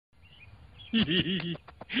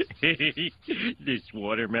This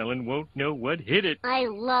watermelon won't know what hit it. I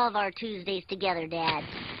love our Tuesdays together, Dad.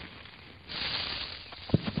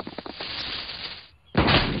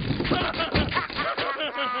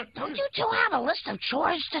 Don't you two have a list of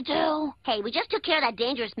chores to do? Hey, we just took care of that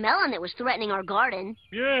dangerous melon that was threatening our garden.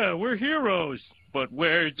 Yeah, we're heroes. But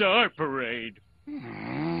where's our parade?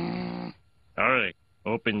 All right,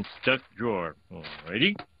 open stuck drawer.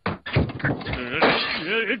 Alrighty.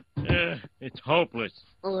 It's hopeless.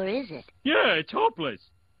 Or is it? Yeah, it's hopeless.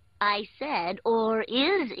 I said, or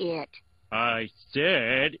is it? I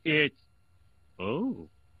said it's... Oh.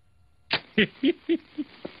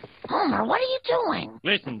 Homer, what are you doing?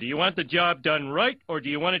 Listen, do you want the job done right, or do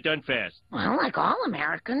you want it done fast? Well, like all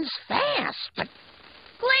Americans, fast, but...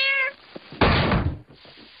 Clear!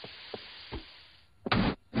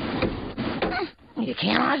 You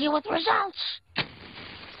can't argue with results.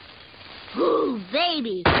 Ooh,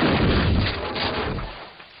 baby.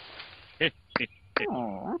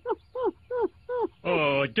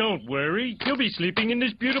 Oh, don't worry. You'll be sleeping in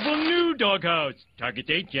this beautiful new doghouse. Target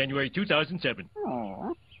date, January 2007.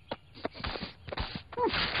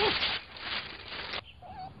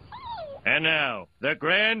 And now, the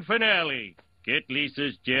grand finale. Get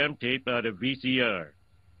Lisa's jam tape out of VCR.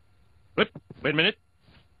 Whoop, wait a minute.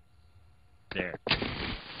 There.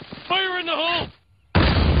 Fire in the hole!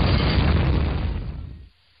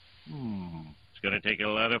 It's gonna take a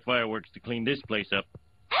lot of fireworks to clean this place up.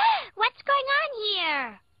 What's going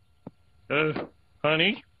on here?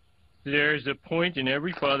 Honey, there's a point in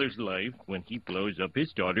every father's life when he blows up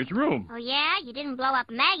his daughter's room. Oh, yeah? You didn't blow up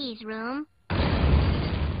Maggie's room.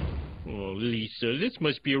 Oh, Lisa, this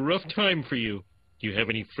must be a rough time for you. Do you have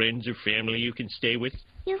any friends or family you can stay with?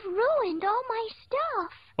 You've ruined all my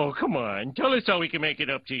stuff. Oh, come on. Tell us how we can make it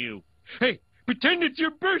up to you. Hey, pretend it's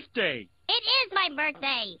your birthday. It is my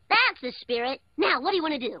birthday. That's the spirit. Now, what do you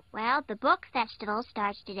want to do? Well, the book festival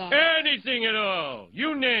starts today. Anything at all.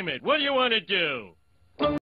 You name it. What do you want to do?